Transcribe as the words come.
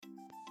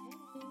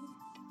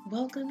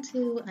Welcome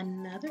to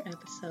another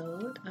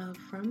episode of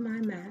From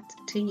My Mat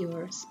to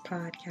Yours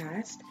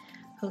podcast,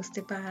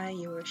 hosted by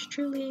yours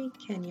truly,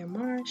 Kenya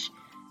Marsh,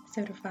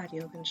 certified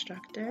yoga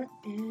instructor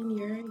and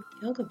your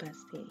yoga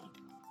bestie.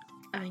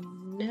 I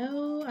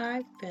know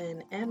I've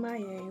been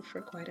MIA for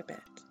quite a bit,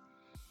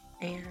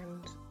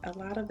 and a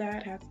lot of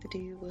that has to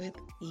do with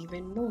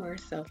even more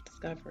self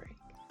discovery.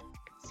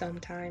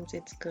 Sometimes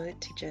it's good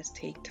to just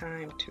take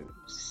time to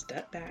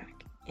step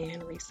back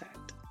and reset.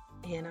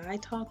 And I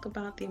talk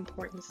about the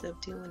importance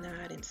of doing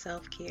that in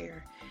self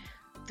care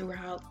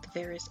throughout the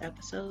various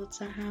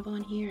episodes I have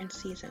on here and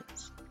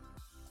seasons.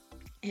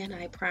 And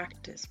I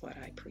practice what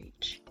I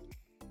preach.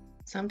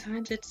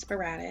 Sometimes it's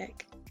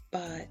sporadic,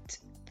 but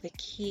the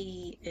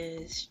key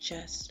is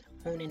just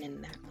honing in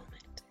that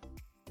moment.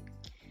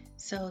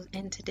 So,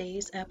 in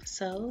today's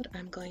episode,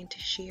 I'm going to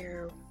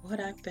share what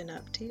I've been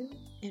up to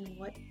and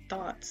what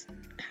thoughts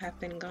have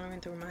been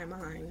going through my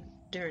mind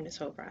during this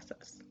whole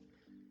process.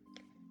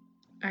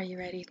 Are you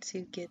ready to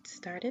get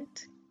started?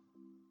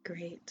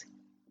 Great.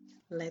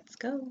 Let's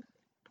go.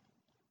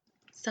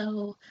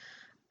 So,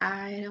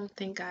 I don't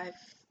think I've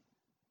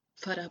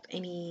put up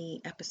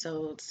any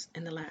episodes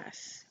in the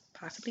last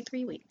possibly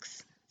 3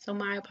 weeks. So,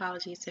 my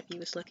apologies if you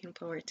was looking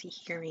forward to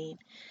hearing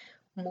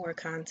more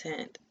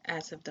content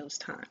as of those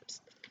times.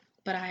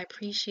 But I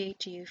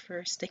appreciate you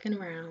for sticking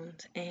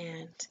around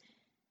and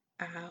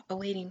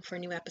awaiting for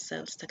new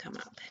episodes to come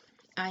up.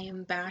 I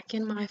am back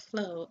in my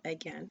flow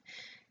again.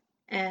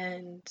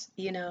 And,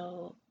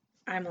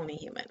 I'm only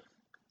human,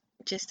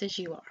 just as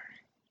you are.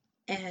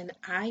 And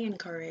I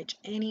encourage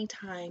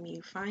anytime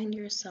you find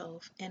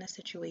yourself in a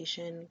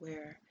situation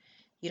where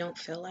you don't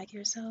feel like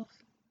yourself,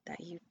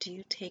 that you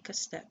do take a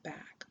step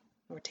back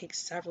or take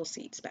several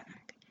seats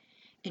back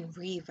and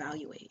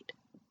reevaluate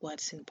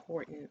what's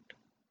important,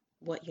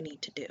 what you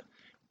need to do.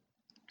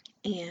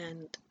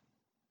 And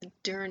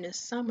during the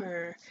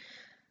summer,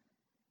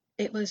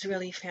 it was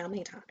really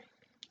family time.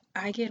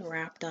 I get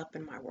wrapped up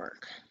in my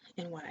work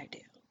and what I do.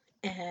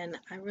 And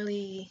I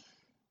really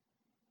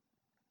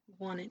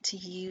wanted to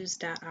use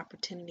that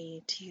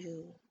opportunity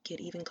to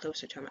get even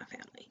closer to my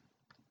family.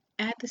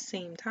 At the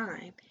same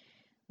time,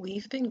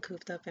 we've been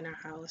cooped up in our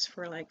house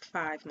for like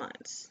 5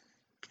 months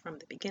from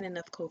the beginning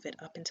of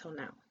COVID up until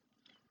now.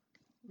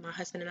 My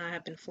husband and I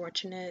have been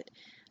fortunate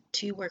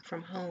to work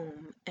from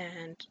home,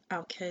 and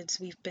our kids,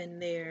 we've been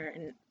there,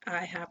 and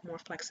I have more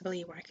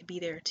flexibility where I could be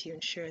there to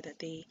ensure that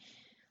the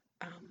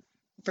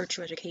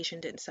virtual education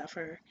didn't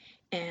suffer.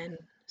 And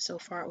so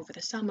far over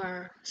the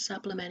summer,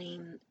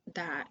 supplementing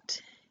that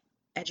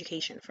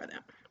education for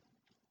them.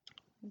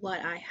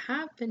 What I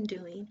have been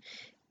doing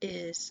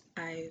is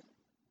I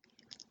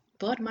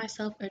bought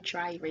myself a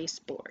dry erase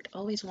board.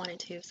 Always wanted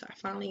to, so I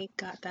finally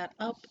got that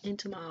up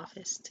into my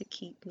office to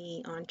keep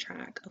me on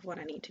track of what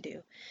I need to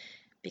do.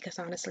 Because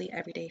honestly,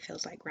 every day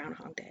feels like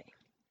Groundhog Day.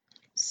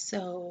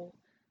 So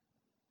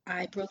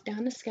I broke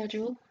down the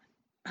schedule,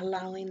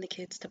 allowing the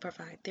kids to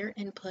provide their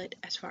input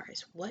as far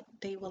as what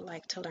they would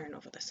like to learn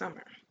over the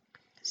summer.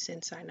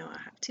 Since I know I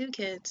have 2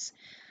 kids,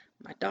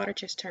 my daughter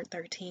just turned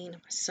 13, my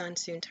son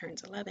soon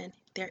turns 11,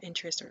 their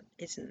interest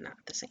is not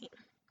the same.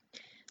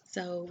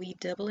 So we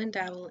dibble and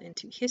dabble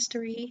into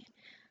history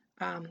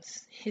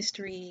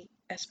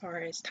as far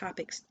as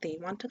topics they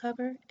want to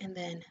cover, and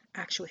then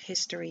actual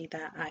history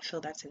that I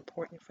feel that's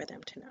important for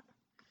them to know.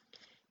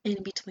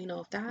 In between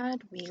all of that,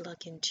 we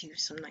look into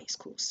some nice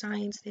cool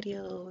science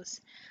videos,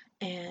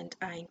 and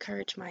I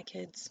encourage my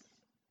kids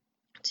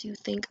to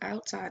think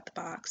outside the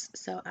box.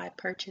 So I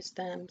purchased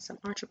them some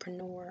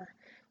entrepreneur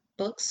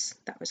books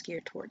that was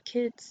geared toward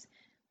kids.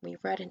 We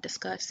read and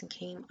discussed and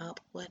came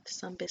up with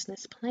some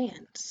business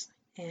plans.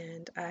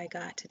 And I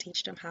got to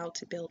teach them how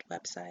to build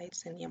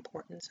websites and the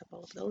importance of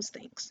all of those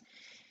things.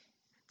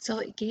 So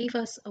it gave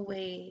us a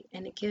way,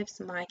 and it gives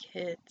my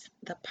kids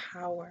the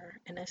power,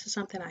 and this is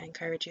something I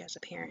encourage you as a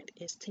parent,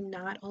 is to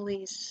not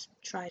always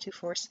try to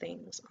force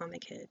things on the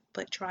kid,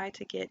 but try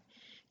to get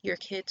your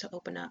kid to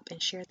open up and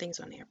share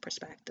things on their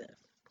perspective.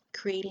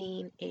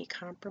 Creating a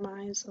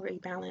compromise or a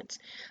balance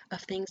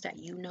of things that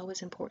you know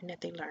is important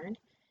that they learn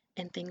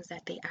and things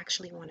that they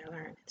actually want to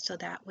learn. So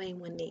that way,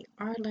 when they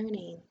are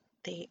learning,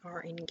 they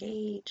are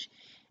engaged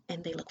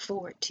and they look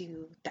forward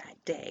to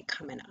that day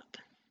coming up.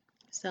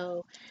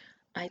 So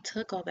I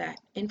took all that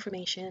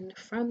information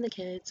from the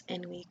kids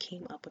and we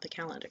came up with a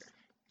calendar.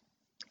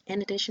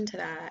 In addition to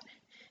that,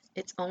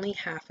 it's only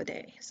half a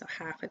day. So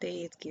half a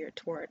day is geared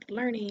toward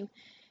learning,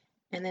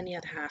 and then the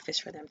other half is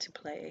for them to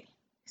play.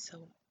 So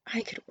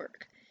I could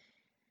work.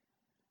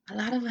 A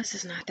lot of us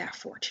is not that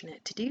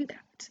fortunate to do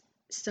that.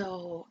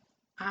 So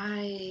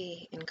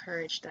I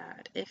encourage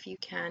that if you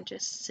can,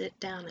 just sit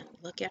down and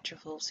look at your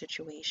whole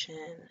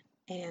situation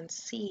and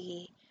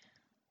see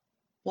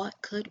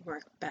what could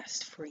work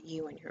best for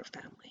you and your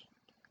family.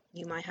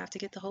 You might have to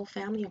get the whole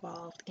family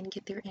involved and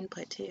get their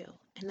input too.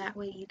 And that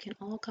way you can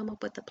all come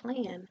up with a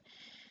plan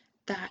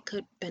that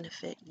could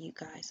benefit you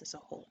guys as a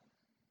whole.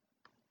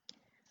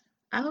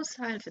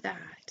 Outside of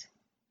that,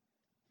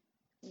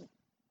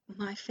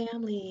 my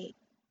family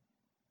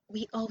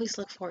we always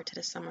look forward to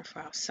the summer for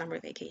our summer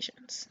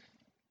vacations.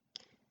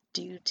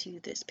 Due to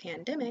this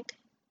pandemic,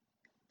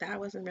 that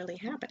wasn't really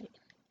happening.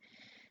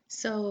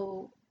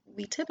 So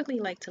we typically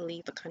like to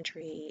leave the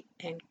country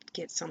and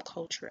get some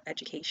culture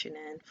education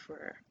in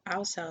for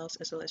ourselves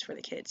as well as for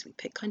the kids. We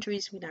pick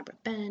countries we've never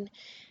been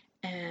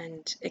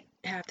and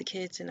have the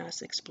kids and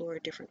us explore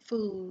different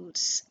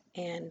foods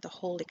and the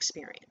whole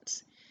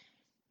experience.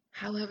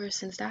 However,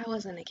 since that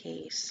wasn't the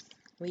case,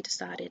 we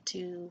decided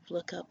to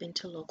look up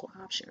into local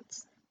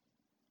options.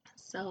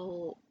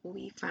 So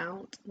we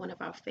found one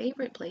of our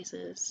favorite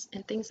places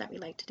and things that we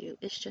like to do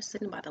is just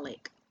sitting by the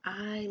lake.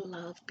 I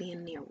love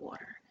being near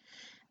water.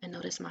 I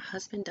noticed my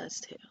husband does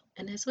too.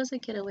 And this was a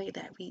getaway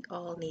that we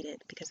all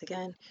needed because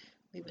again,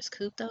 we was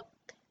cooped up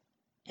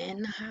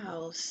in the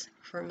house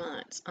for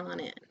months on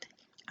end.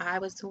 I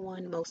was the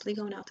one mostly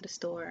going out to the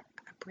store.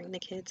 I bring the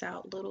kids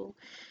out little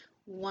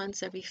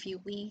once every few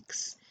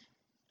weeks.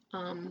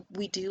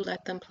 We do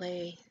let them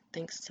play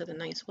thanks to the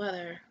nice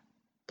weather,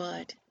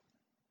 but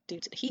due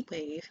to the heat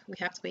wave, we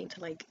have to wait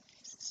until like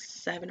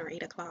 7 or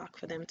 8 o'clock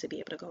for them to be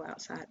able to go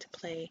outside to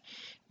play,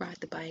 ride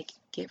the bike,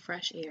 get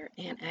fresh air,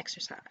 and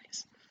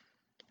exercise.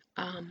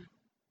 Um,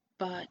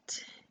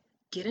 but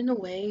getting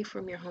away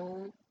from your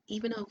home,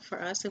 even though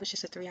for us it was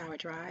just a 3 hour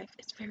drive,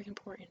 it's very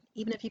important.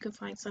 Even if you can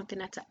find something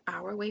that's an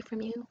hour away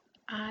from you,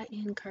 I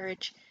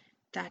encourage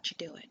that you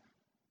do it.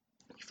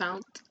 We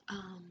found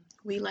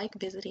we like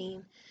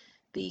visiting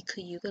the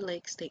Cayuga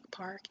Lake State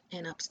Park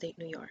in upstate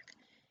New York.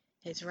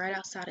 It's right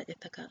outside of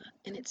Ithaca,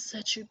 and it's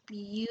such a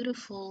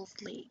beautiful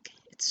lake.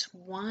 It's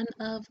one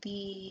of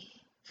the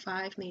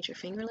five major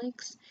Finger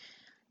Lakes,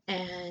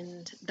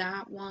 and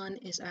that one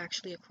is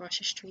actually across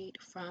the street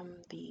from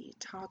the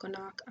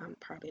Togonock. I'm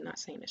probably not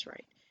saying this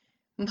right,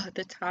 but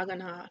the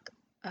Togonock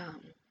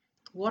um,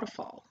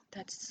 waterfall.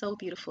 That's so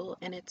beautiful,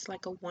 and it's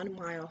like a 1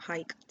 mile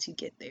hike to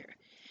get there.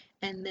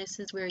 And this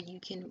is where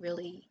you can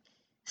really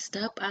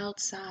step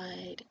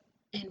outside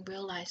and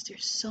realize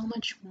there's so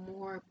much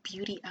more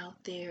beauty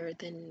out there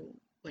than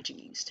what you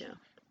used to.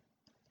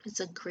 It's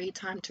a great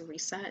time to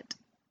reset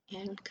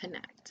and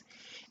connect.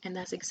 And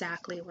that's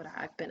exactly what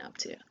I've been up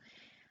to.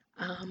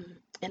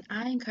 And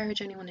I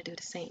encourage anyone to do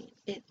the same.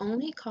 It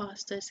only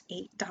cost us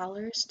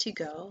 $8 to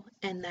go,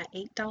 and that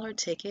 $8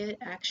 ticket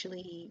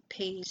actually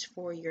pays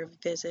for your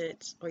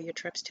visits or your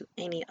trips to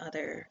any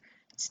other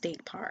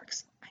state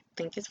parks. I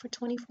think it's for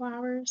 24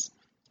 hours.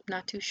 I'm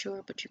not too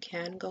sure, but you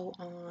can go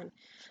on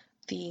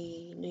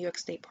the New York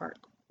State Park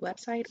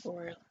website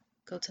or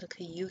go to the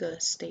Cayuga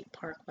State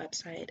Park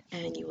website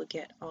and you will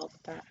get all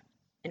of that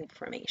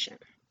information.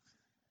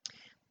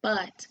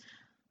 But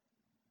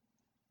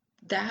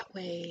that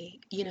way,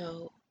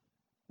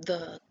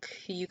 the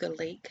Cayuga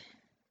Lake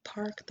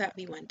Park that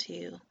we went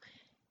to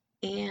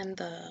and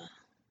the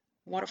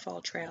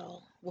waterfall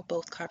trail were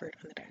both covered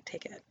under that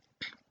ticket.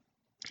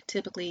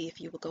 Typically,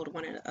 if you would go to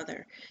one or the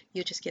other,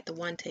 you just get the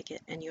one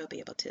ticket and you'll be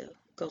able to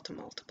go to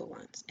multiple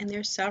ones. And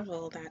there's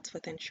several that's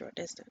within short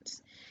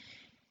distance.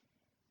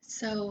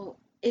 So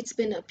it's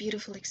been a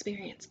beautiful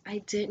experience. I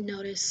did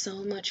notice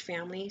so much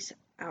families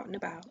out and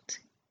about,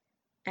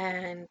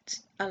 and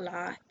a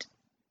lot,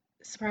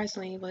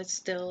 surprisingly, was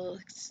still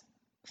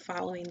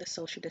following the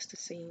social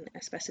distancing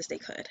as best as they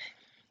could.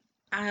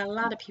 A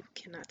lot of people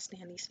cannot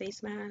stand these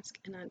face masks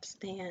and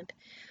understand,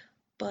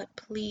 but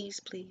please,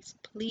 please,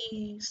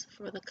 please,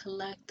 for the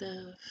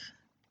collective,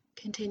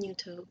 continue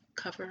to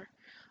cover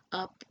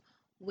up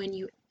when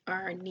you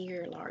are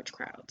near large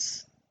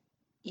crowds.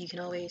 You can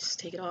always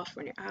take it off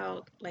when you're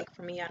out. Like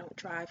for me, I don't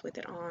drive with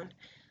it on.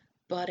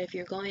 But if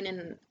you're going in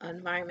an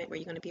environment where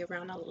you're going to be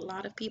around a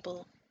lot of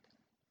people,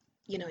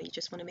 you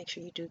just want to make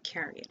sure you do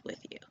carry it with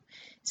you.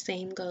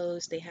 Same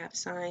goes, they have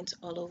signs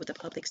all over the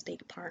public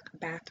state park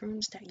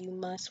bathrooms that you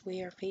must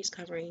wear face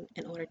covering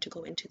in order to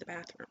go into the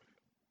bathroom.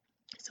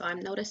 So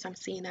I've noticed I'm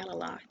seeing that a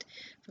lot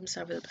from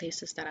several of the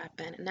places that I've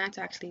been, and that's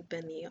actually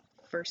been the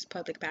first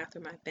public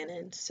bathroom I've been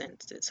in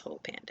since this whole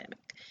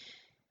pandemic.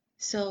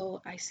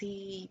 So I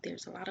see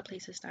there's a lot of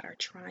places that are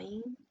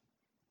trying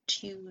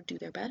to do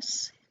their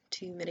best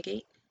to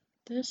mitigate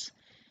this,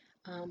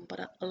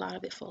 but a lot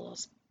of it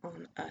falls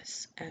on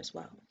us as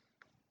well.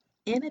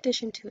 In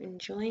addition to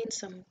enjoying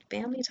some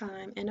family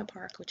time in a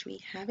park, which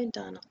we haven't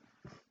done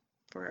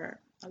for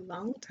a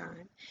long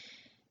time,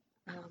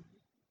 um,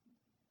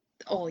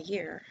 all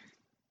year,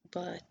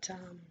 but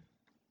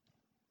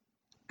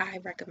I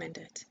recommend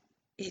it.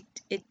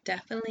 It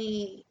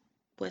definitely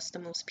was the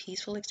most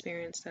peaceful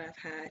experience that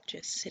I've had,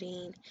 just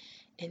sitting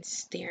and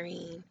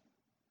staring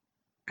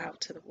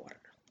out to the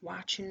water,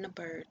 watching the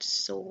birds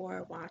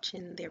soar,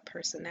 watching their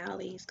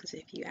personalities. Because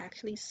if you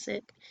actually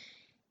sit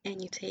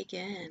and you take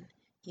in,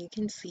 you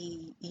can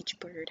see each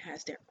bird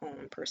has their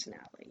own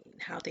personality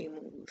and how they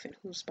move and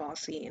who's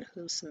bossy and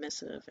who's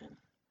submissive. And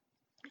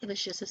it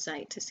was just a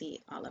sight to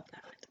see all of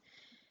that.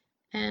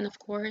 And of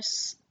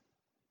course,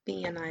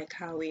 being like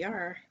how we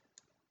are,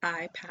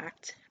 I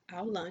packed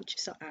our lunch,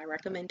 so I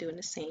recommend doing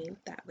the same.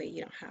 That way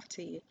you don't have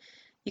to,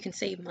 you can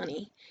save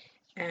money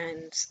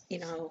and,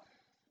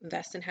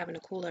 invest in having a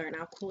cooler, and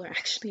our cooler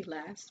actually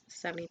lasts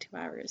 72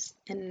 hours.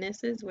 And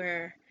this is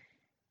where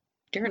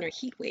during a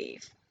heat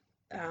wave,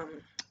 um,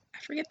 I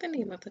forget the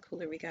name of the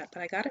cooler we got,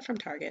 but I got it from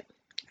Target.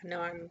 I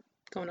know I'm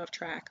going off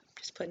track,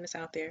 just putting this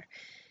out there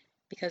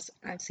because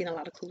I've seen a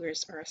lot of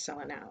coolers are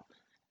selling out.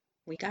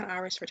 We got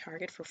ours for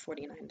Target for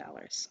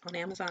 $49. On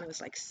Amazon, it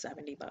was like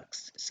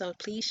 $70. So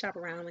please shop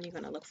around when you're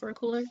going to look for a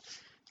cooler.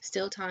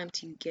 Still time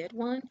to get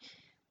one,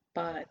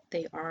 but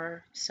they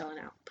are selling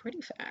out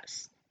pretty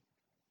fast.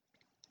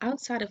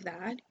 Outside of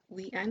that,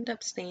 we end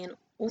up staying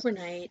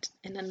overnight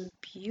in a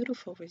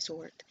beautiful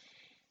resort.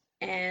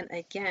 And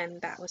again,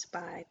 that was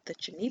by the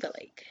Geneva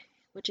Lake,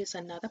 which is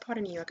another part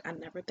of New York I've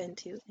never been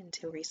to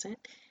until recent.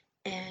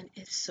 And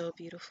it's so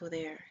beautiful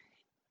there.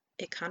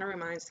 It kind of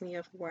reminds me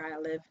of where I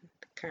live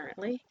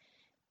currently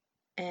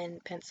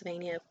in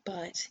Pennsylvania,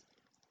 but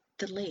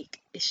the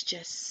lake is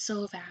just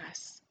so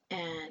vast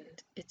and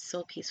it's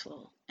so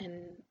peaceful.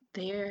 And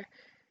there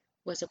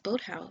was a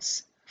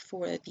boathouse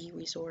for the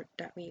resort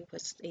that we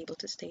was able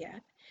to stay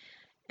at,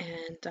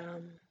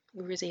 and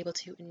we was able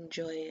to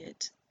enjoy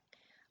it.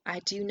 I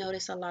do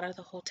notice a lot of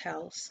the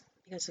hotels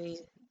because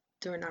we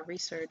during our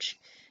research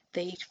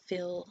they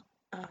fill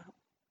uh,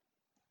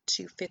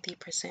 to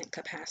 50%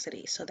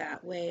 capacity, so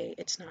that way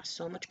it's not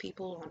so much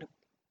people on a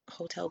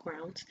hotel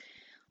grounds,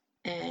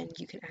 and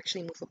you can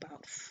actually move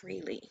about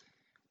freely.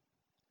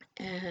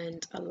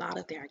 And a lot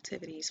of their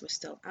activities were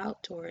still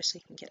outdoors, so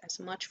you can get as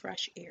much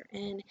fresh air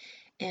in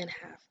and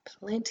have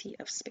plenty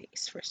of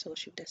space for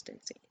social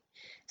distancing.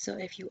 So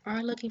if you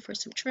are looking for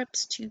some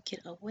trips to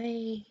get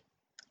away,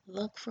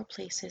 look for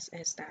places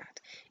as that.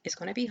 It's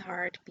going to be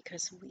hard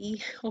because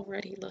we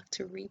already looked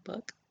to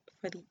rebook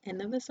for the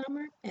end of the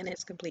summer and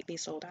it's completely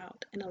sold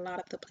out. And a lot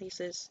of the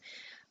places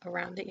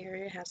around the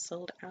area has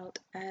sold out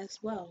as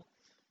well.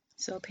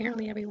 So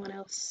apparently everyone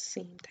else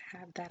seemed to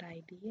have that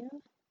idea.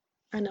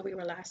 I know we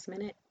were last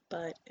minute,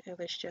 but it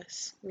was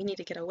just we need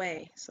to get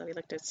away. So we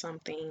looked at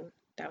something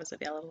that was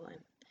available,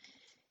 and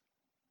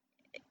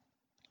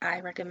I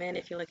recommend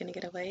if you're looking to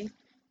get away,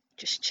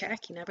 just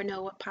check. You never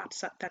know what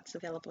pops up that's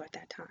available at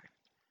that time.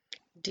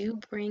 Do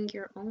bring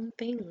your own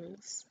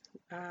things.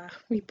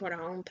 We brought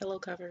our own pillow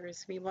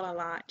covers. We bought a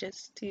lot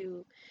just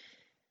to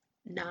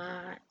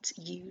not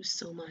use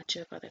so much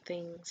of other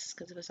things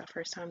because it was our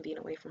first time being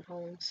away from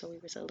home, so we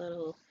was a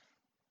little,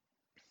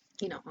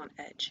 on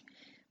edge.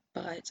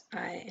 But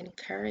I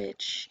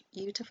encourage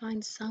you to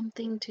find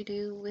something to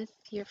do with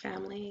your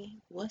family,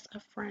 with a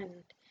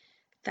friend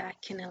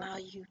that can allow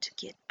you to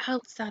get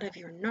outside of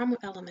your normal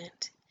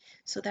element.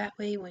 So that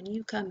way, when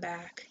you come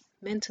back,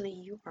 mentally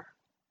you are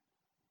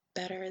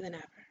better than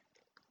ever.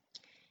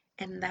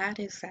 And that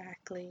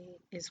exactly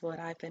is what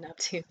I've been up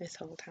to this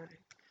whole time.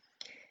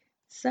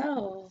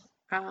 So,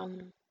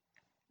 I'm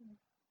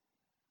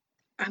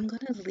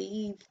going to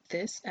leave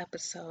this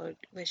episode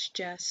with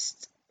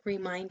just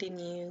reminding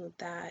you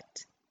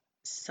that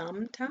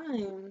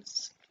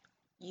sometimes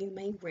you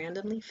may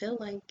randomly feel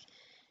like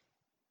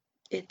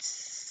it's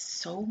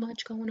so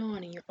much going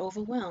on and you're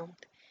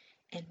overwhelmed.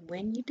 And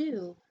when you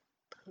do,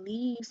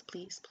 please,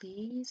 please,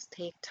 please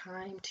take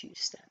time to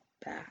step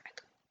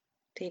back.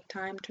 Take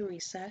time to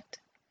reset.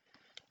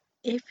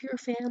 If your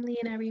family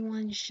and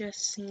everyone just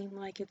seem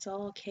like it's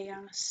all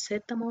chaos,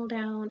 sit them all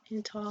down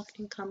and talk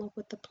and come up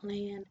with a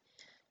plan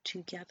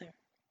together.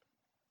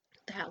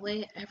 That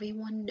way,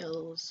 everyone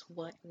knows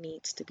what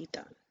needs to be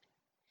done,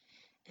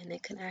 and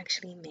it can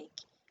actually make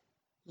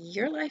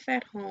your life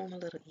at home a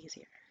little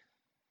easier.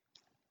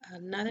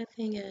 Another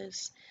thing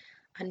is,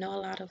 I know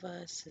a lot of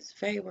us is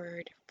very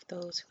worried for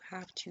those who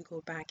have to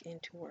go back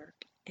into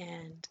work,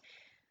 and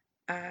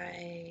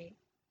I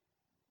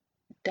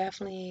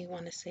definitely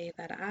want to say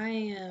that I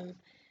am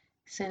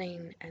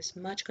sending as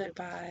much good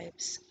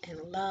vibes and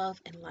love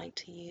and light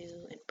to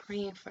you and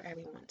praying for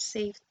everyone's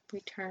safe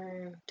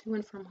return to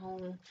and from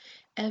home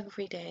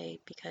every day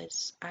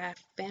because I have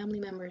family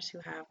members who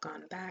have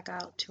gone back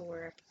out to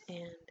work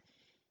and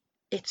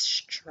it's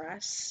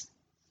stress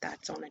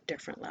that's on a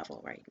different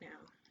level right now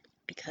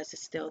because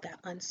it's still that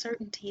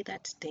uncertainty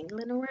that's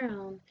dangling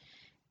around.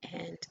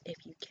 And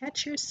if you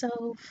catch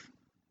yourself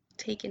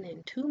taking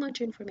in too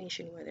much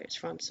information, whether it's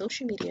from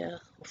social media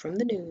or from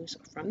the news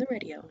or from the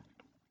radio,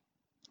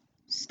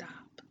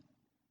 stop.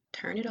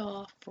 Turn it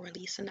off for at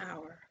least an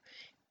hour.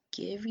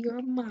 Give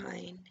your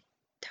mind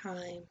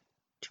time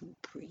to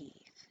breathe.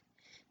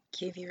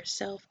 Give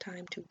yourself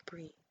time to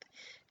breathe.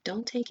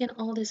 Don't take in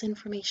all this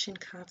information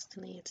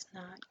constantly. It's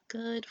not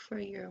good for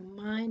your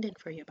mind and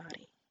for your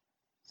body.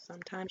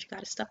 Sometimes you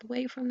got to step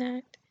away from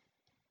that.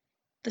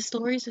 The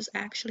stories is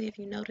actually, if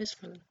you notice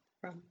from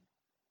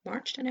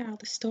March to now,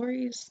 the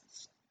stories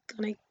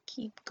gonna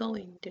keep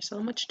going. There's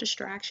so much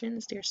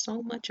distractions. There's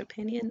so much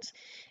opinions.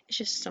 It's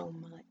just so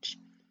much.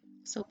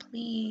 So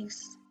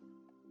please,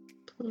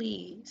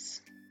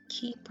 please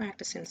keep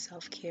practicing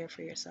self-care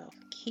for yourself.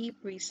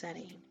 Keep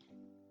resetting.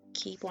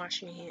 Keep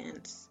washing your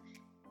hands.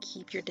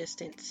 Keep your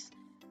distance.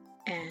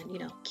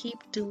 And, keep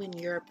doing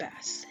your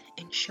best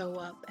and show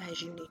up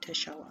as you need to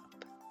show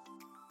up.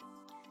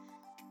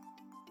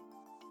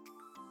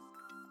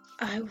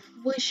 I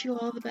wish you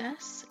all the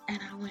best, and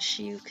I wish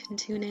you can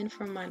tune in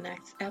for my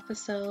next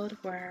episode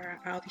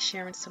where I'll be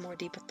sharing some more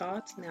deeper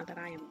thoughts now that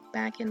I am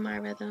back in my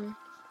rhythm.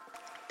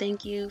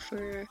 Thank you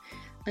for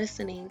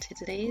listening to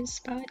today's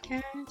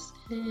podcast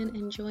and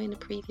enjoying the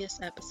previous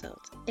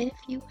episodes. If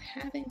you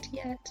haven't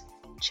yet,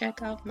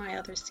 check out my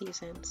other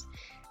seasons,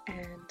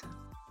 and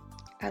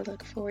I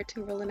look forward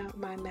to rolling out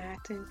my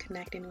mat and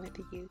connecting with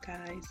you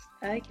guys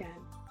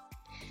again.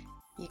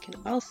 You can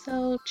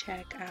also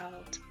check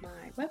out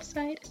my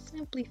website,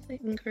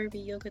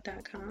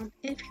 simplyfitandcurvyyoga.com,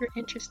 if you're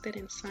interested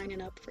in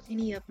signing up for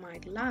any of my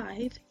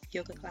live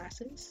yoga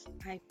classes.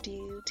 I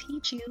do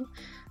teach you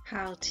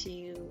how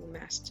to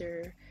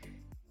master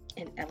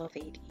and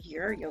elevate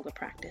your yoga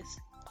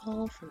practice,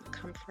 all from the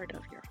comfort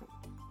of your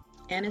home.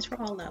 And it's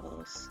for all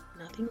levels,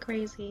 nothing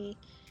crazy,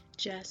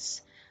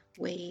 just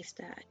ways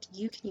that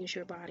you can use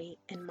your body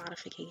and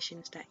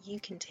modifications that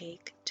you can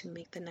take to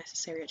make the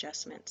necessary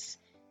adjustments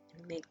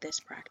and make this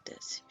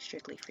practice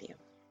strictly for you.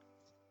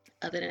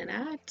 Other than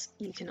that,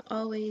 you can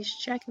always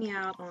check me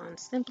out on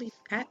Simply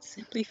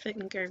Fit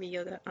and Curvy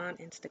Yoga on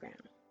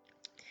Instagram.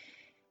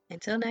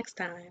 Until next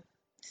time,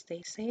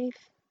 stay safe,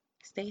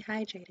 stay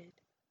hydrated,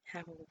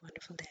 have a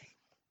wonderful day.